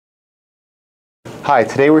Hi,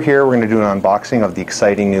 today we're going to do an unboxing of the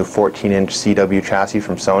exciting new 14-inch CW chassis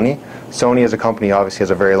from Sony. Sony as a company obviously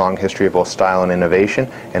has a very long history of both style and innovation,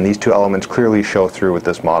 and these two elements clearly show through with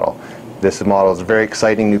this model. This model is a very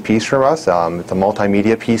exciting new piece from us. It's a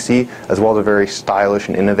multimedia PC as well as a very stylish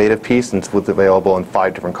and innovative piece, and it's available in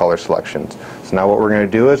 5 different color selections. So now what we're going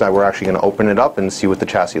to do is we're actually going to open it up and see what the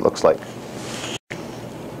chassis looks like.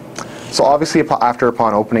 So obviously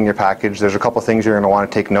upon opening your package, there's a couple things you're going to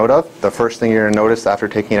want to take note of. The first thing you're going to notice after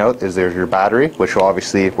taking it out is there's your battery, which will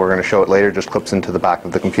obviously, we're going to show it later, just clips into the back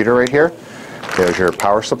of the computer right here. There's your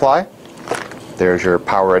power supply, there's your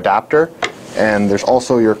power adapter, and there's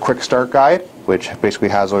also your quick start guide, which basically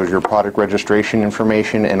has all your product registration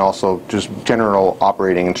information and also just general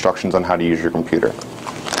operating instructions on how to use your computer.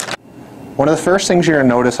 One of the first things you're going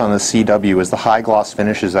to notice on the CW is the high gloss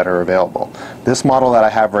finishes that are available. This model that I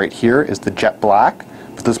have right here is the jet black,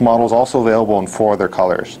 but this model is also available in 4 other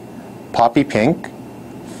colors: poppy pink,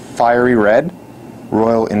 fiery red,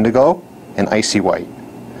 royal indigo, and icy white.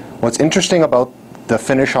 What's interesting about the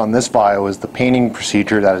finish on this VAIO is the painting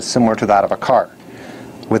procedure that is similar to that of a car,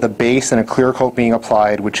 with a base and a clear coat being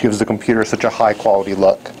applied, which gives the computer such a high quality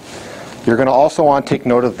look. You're going to also want to take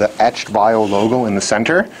note of the etched VAIO logo in the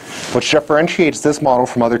center. What differentiates this model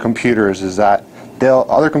from other computers is that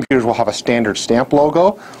other computers will have a standard stamp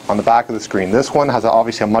logo on the back of the screen. This one has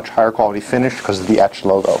obviously a much higher quality finish because of the etched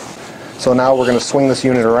logo. So now we're going to swing this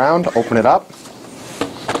unit around, open it up.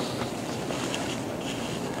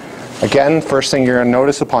 Again, first thing you're going to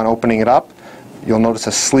notice upon opening it up, you'll notice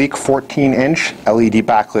a sleek 14-inch LED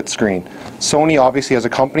backlit screen. Sony obviously as a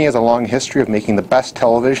company has a long history of making the best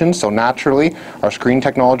televisions, so naturally our screen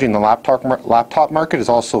technology in the laptop market is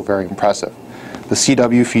also very impressive. The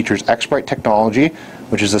CW features X-Bright technology,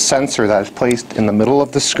 which is a sensor that is placed in the middle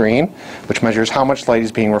of the screen, which measures how much light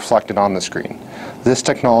is being reflected on the screen. This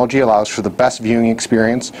technology allows for the best viewing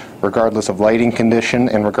experience regardless of lighting condition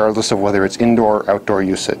and regardless of whether it's indoor or outdoor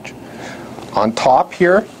usage. On top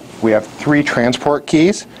here, we have 3 transport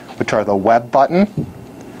keys, which are the web button,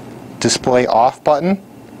 display off button,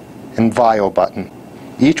 and VAIO button.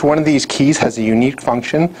 Each one of these keys has a unique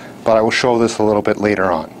function, but I will show this a little bit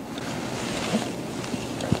later on.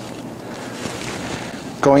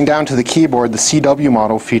 Going down to the keyboard, the CW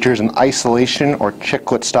model features an isolation or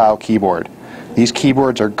chiclet style keyboard. These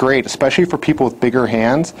keyboards are great, especially for people with bigger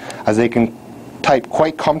hands, as they can type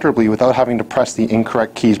quite comfortably without having to press the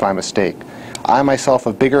incorrect keys by mistake. I myself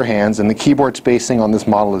have bigger hands, and the keyboard spacing on this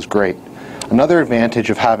model is great. Another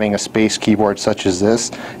advantage of having a spaced keyboard such as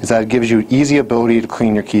this is that it gives you easy ability to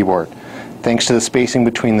clean your keyboard. Thanks to the spacing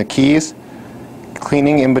between the keys,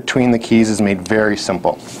 cleaning in between the keys is made very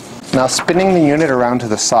simple. Now spinning the unit around to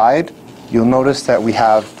the side, you'll notice that we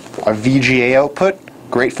have a VGA output,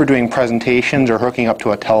 great for doing presentations or hooking up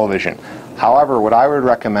to a television. However, what I would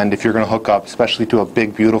recommend if you're going to hook up, especially to a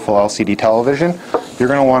big beautiful LCD television, you're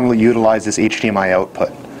going to want to utilize this HDMI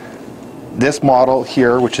output. This model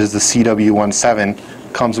here, which is the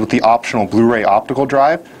CW17, comes with the optional Blu-ray optical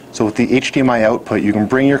drive. So with the HDMI output, you can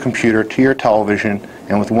bring your computer to your television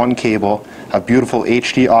and with one cable have beautiful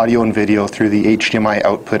HD audio and video through the HDMI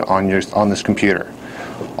output on this computer.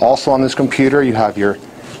 Also on this computer you have your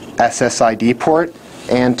SSID port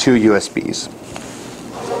and 2 USBs.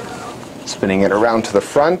 Spinning it around to the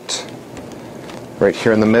front, right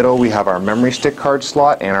here in the middle we have our memory stick card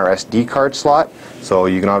slot and our SD card slot. So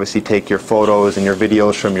you can obviously take your photos and your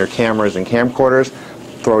videos from your cameras and camcorders,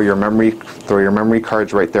 throw your memory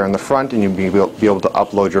cards right there in the front, and you'll be able to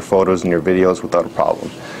upload your photos and your videos without a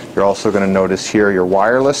problem. You're also going to notice here your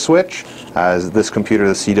wireless switch, as this computer,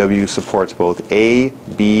 the CW, supports both A,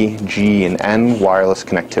 B, G, and N wireless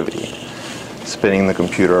connectivity. Spinning the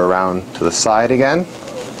computer around to the side again,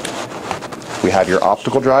 we have your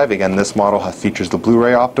optical drive. Again, this model features the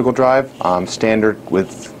Blu-ray optical drive.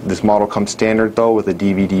 This model comes standard though with a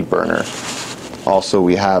DVD burner. Also,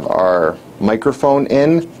 we have our microphone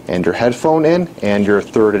in and your headphone in and your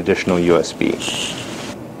 3rd additional USB.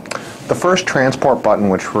 The first transport button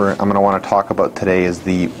which I'm going to want to talk about today is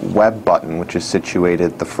the web button, which is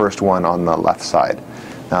situated, the first one on the left side.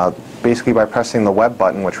 Now, basically by pressing the web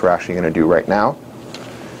button, which we're actually going to do right now,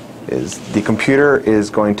 is the computer is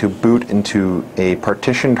going to boot into a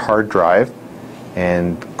partitioned hard drive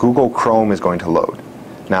and Google Chrome is going to load.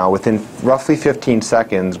 Now within roughly 15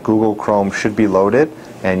 seconds Google Chrome should be loaded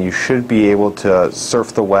and you should be able to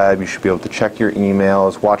surf the web, you should be able to check your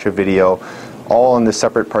emails, watch a video, all on this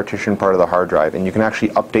separate partition part of the hard drive. And you can actually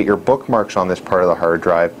update your bookmarks on this part of the hard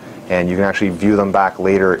drive and you can actually view them back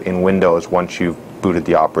later in Windows once you've booted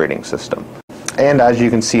the operating system. And as you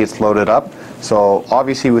can see, it's loaded up. So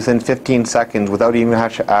obviously within 15 seconds, without even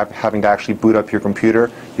having to actually boot up your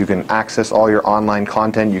computer, you can access all your online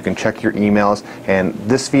content, you can check your emails, and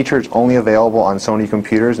this feature is only available on Sony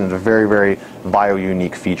computers and is a very, very VAIO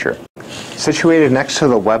unique feature. Situated next to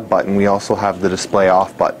the web button, we also have the display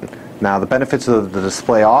off button. Now the benefits of the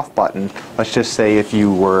display off button, let's just say if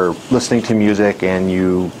you were listening to music and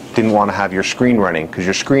you didn't want to have your screen running, because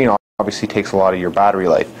your screen obviously takes a lot of your battery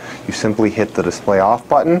life. You simply hit the display off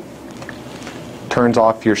button, turns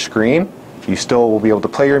off your screen, you still will be able to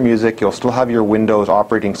play your music, you'll still have your Windows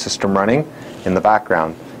operating system running in the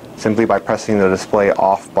background. Simply by pressing the display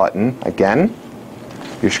off button again,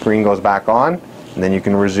 your screen goes back on, and then you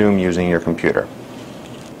can resume using your computer.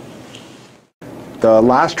 The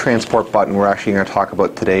last transport button we're actually going to talk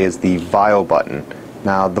about today is the VAIO button.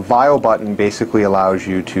 Now the VAIO button basically allows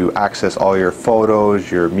you to access all your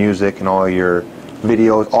photos, your music, and all your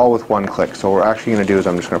videos all with one click. So what we're actually going to do is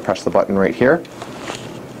I'm just going to press the button right here.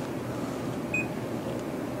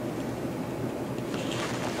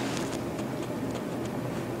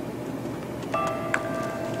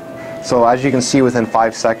 So as you can see, within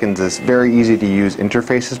 5 seconds, this very easy to use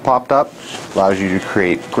interface has popped up. Allows you to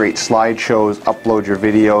create great slideshows, upload your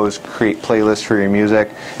videos, create playlists for your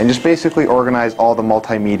music, and just basically organize all the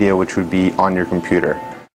multimedia which would be on your computer.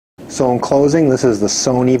 So in closing, this is the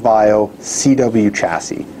SONY VAIO CW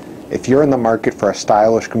chassis. If you're in the market for a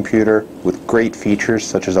stylish computer with great features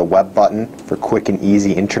such as a web button for quick and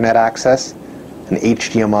easy internet access, an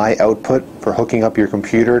HDMI output for hooking up your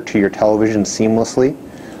computer to your television seamlessly,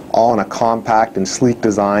 all in a compact and sleek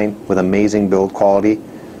design with amazing build quality,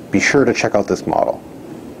 be sure to check out this model.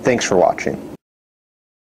 Thanks for watching.